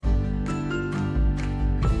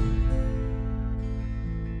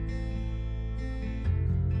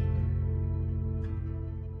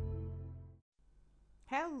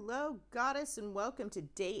Hello, Goddess, and welcome to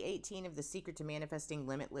day 18 of The Secret to Manifesting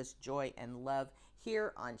Limitless Joy and Love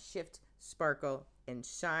here on Shift, Sparkle, and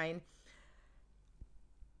Shine.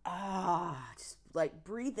 Just like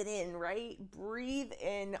breathe it in, right? Breathe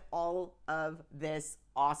in all of this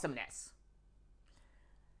awesomeness.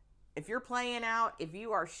 If you're playing out, if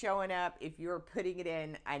you are showing up, if you're putting it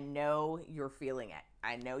in, I know you're feeling it.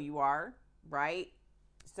 I know you are, right?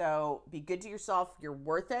 So be good to yourself. You're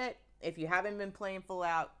worth it. If you haven't been playing full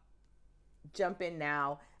out, jump in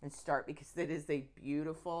now and start, because it is a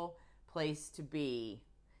beautiful place to be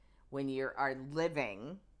when you are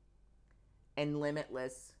living in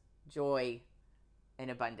limitless joy and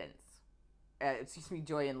abundance.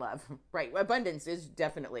 Joy and love. Right. Abundance is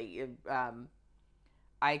definitely,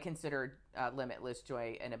 I consider limitless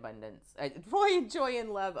joy and abundance. Joy and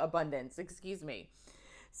love, abundance. Excuse me.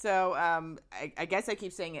 So I guess I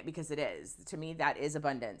keep saying it because it is. To me, that is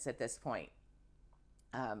abundance at this point.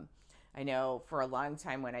 I know for a long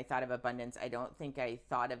time when I thought of abundance, I don't think I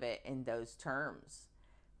thought of it in those terms,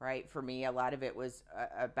 right? For me, a lot of it was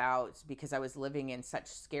about, because I was living in such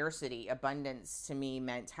scarcity. Abundance to me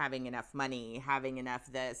meant having enough money, having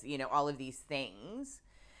enough this, all of these things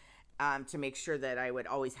to make sure that I would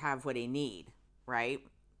always have what I need, right?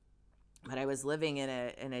 But I was living in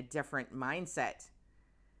a different mindset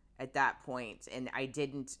at that point, and I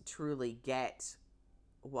didn't truly get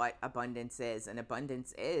what abundance is. And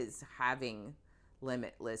abundance is having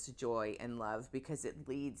limitless joy and love, because it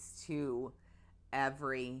leads to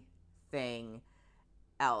everything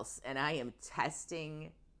else. And I am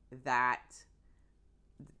testing I'm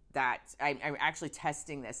actually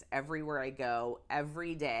testing this everywhere I go.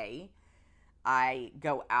 Every day I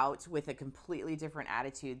go out with a completely different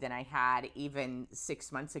attitude than I had even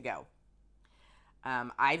 6 months ago.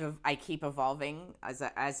 I keep evolving as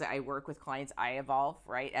I work with clients. I evolve,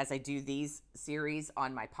 right? As I do these series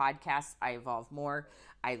on my podcast, I evolve more.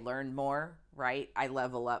 I learn more, right? I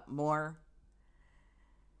level up more.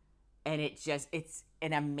 And it's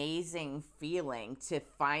an amazing feeling to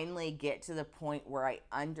finally get to the point where I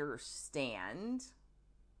understand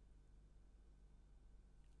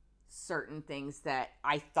certain things that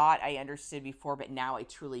I thought I understood before, but now I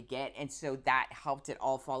truly get. And so that helped it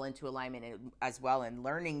all fall into alignment as well. And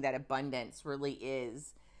learning that abundance really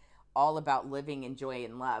is all about living in joy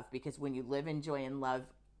and love, because when you live in joy and love,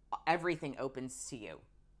 everything opens to you.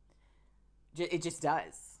 It just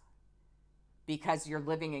does, because you're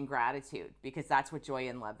living in gratitude, because that's what joy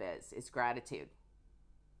and love is gratitude,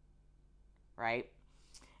 right?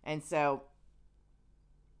 And so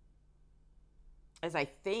as I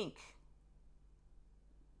think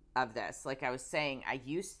of this, like I was saying, I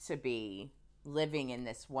used to be living in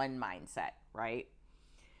this one mindset, right?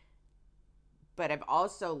 But I've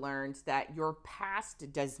also learned that your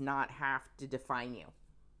past does not have to define you.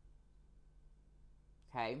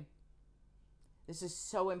 Okay? This is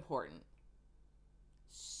so important.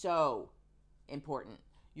 So important.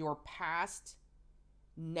 Your past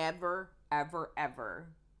never, ever, ever,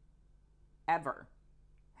 ever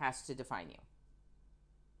has to define you.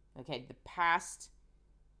 Okay, the past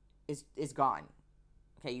is gone.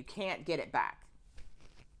 Okay, you can't get it back.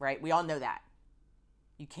 Right? We all know that.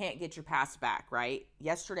 You can't get your past back, right?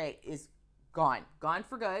 Yesterday is gone. Gone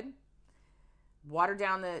for good. Water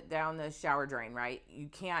down the shower drain, right? You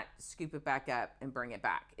can't scoop it back up and bring it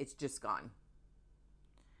back. It's just gone.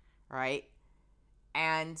 Right?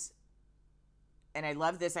 And I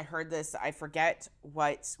love this. I heard this. I forget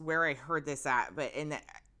where I heard this at, but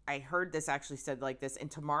I heard this actually said like this: and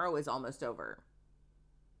tomorrow is almost over.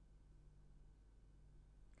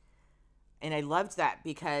 And I loved that,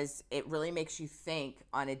 because it really makes you think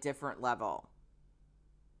on a different level.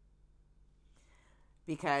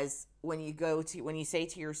 Because when you say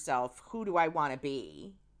to yourself, who do I want to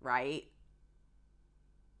be, right?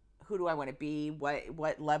 Who do I want to be?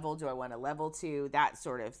 What level do I want to level to? That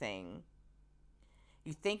sort of thing.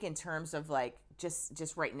 You think in terms of like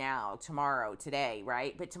just right now, tomorrow, today,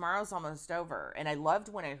 right? But tomorrow's almost over. And I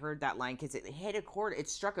loved when I heard that line, because it hit a chord. It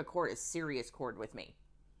struck a serious chord with me.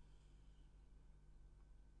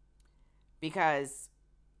 Because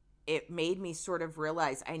it made me sort of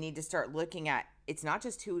realize I need to start looking at, it's not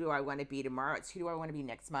just who do I want to be tomorrow, it's who do I want to be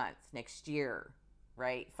next month, next year,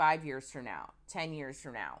 right? 5 years from now, 10 years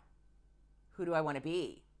from now. Who do I want to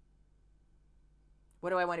be? What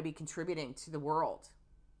do I want to be contributing to the world?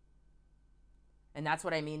 And that's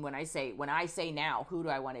what I mean when I say now, who do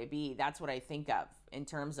I want to be? That's what I think of in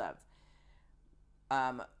terms of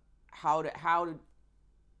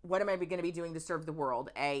what am I going to be doing to serve the world,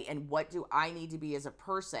 A, and what do I need to be as a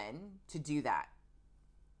person to do that,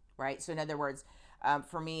 right? So in other words,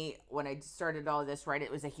 For me, when I started all this, right,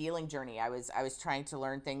 it was a healing journey. I was trying to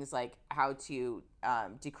learn things like how to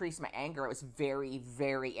decrease my anger. I was very,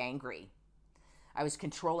 very angry. I was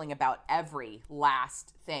controlling about every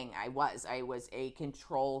last thing. I was a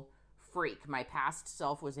control freak. My past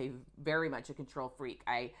self was a very much a control freak.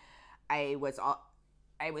 I was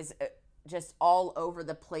just all over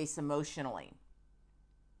the place emotionally.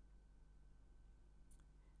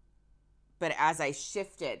 But as I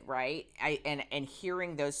shifted, right, and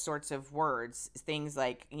hearing those sorts of words, things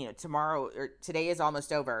like, tomorrow or today is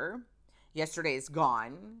almost over, yesterday is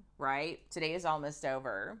gone, right? Today is almost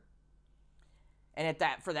over, and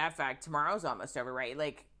for that fact, tomorrow's almost over, right?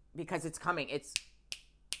 Like, because it's coming, it's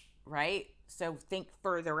right. So think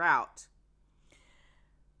further out.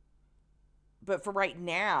 But for right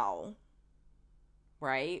now,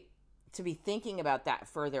 right, to be thinking about that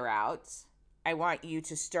further out, I want you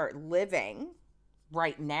to start living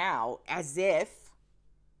right now as if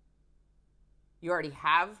you already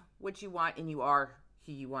have what you want and you are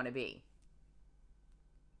who you want to be.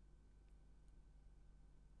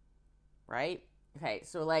 Right? Okay,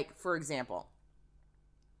 so like, for example,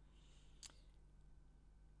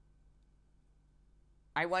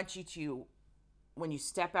 I want you to, when you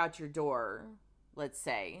step out your door, let's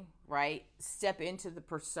say, right, step into the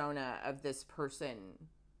persona of this person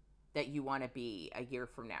that you want to be a year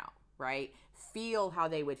from now, right? Feel how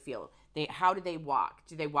they would feel. How do they walk?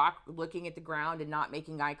 Do they walk looking at the ground and not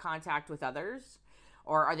making eye contact with others?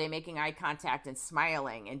 Or are they making eye contact and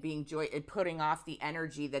smiling and being joy and putting off the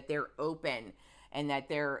energy that they're open and that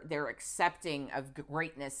they're accepting of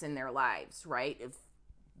greatness in their lives, right?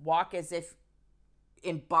 Walk as if,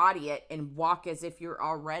 embody it and walk as if you're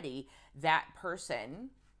already that person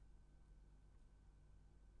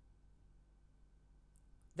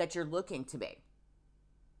that you're looking to be.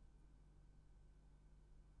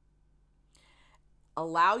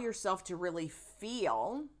 Allow yourself to really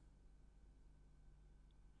feel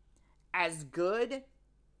as good,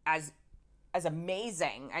 as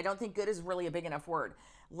amazing. I don't think good is really a big enough word.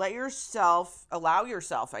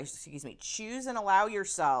 Choose and allow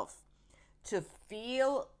yourself to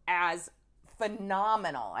feel as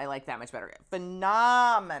phenomenal. I like that much better.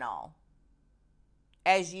 Phenomenal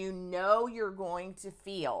as you know you're going to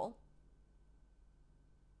feel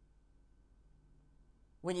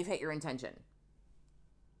when you've hit your intention.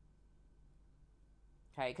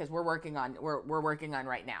 Okay, because we're working on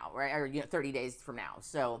right now, right? Or 30 days from now.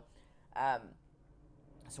 So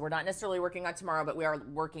we're not necessarily working on tomorrow, but we are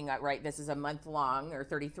working on, right? This is a month long, or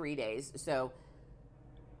 33 days. So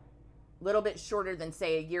a little bit shorter than,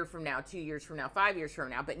 say, a year from now, 2 years from now, 5 years from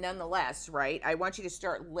now. But nonetheless, right, I want you to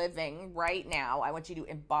start living right now. I want you to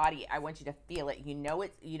embody it. I want you to feel it. You know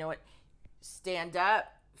it. Stand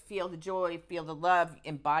up, feel the joy, feel the love,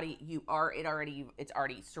 embody. It's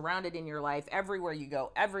already surrounded in your life. Everywhere you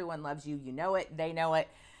go, everyone loves you. You know it. They know it,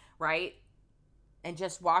 right? And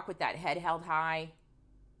just walk with that head held high.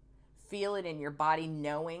 Feel it in your body,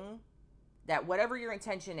 knowing that whatever your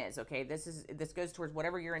intention is, okay, this goes towards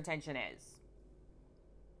whatever your intention is.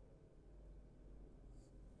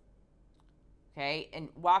 Okay, and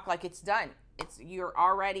walk like it's done. You're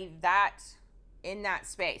already in that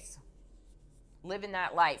space. Live in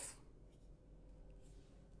that life.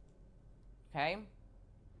 Okay?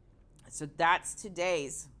 So that's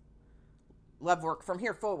today's love work from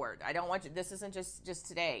here forward. I don't want you, this isn't just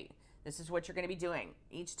today. This is what you're going to be doing.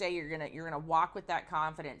 Each day you're going to walk with that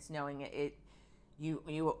confidence, knowing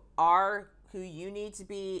you are who you need to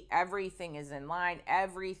be. Everything is in line.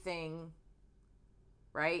 Everything,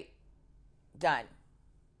 right? Done.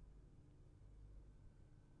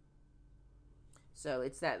 So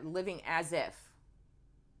it's that living as if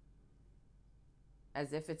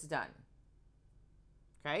it's done.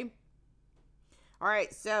 Okay? All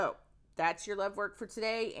right, so that's your love work for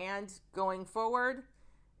today and going forward.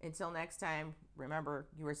 Until next time, remember,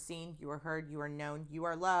 you are seen, you are heard, you are known, you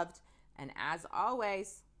are loved. And as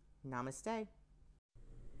always, namaste.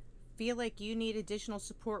 Feel like you need additional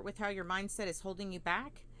support with how your mindset is holding you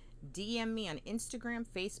back? DM me on Instagram,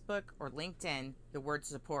 Facebook, or LinkedIn, the word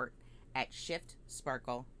support, at Shift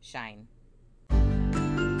Sparkle Shine.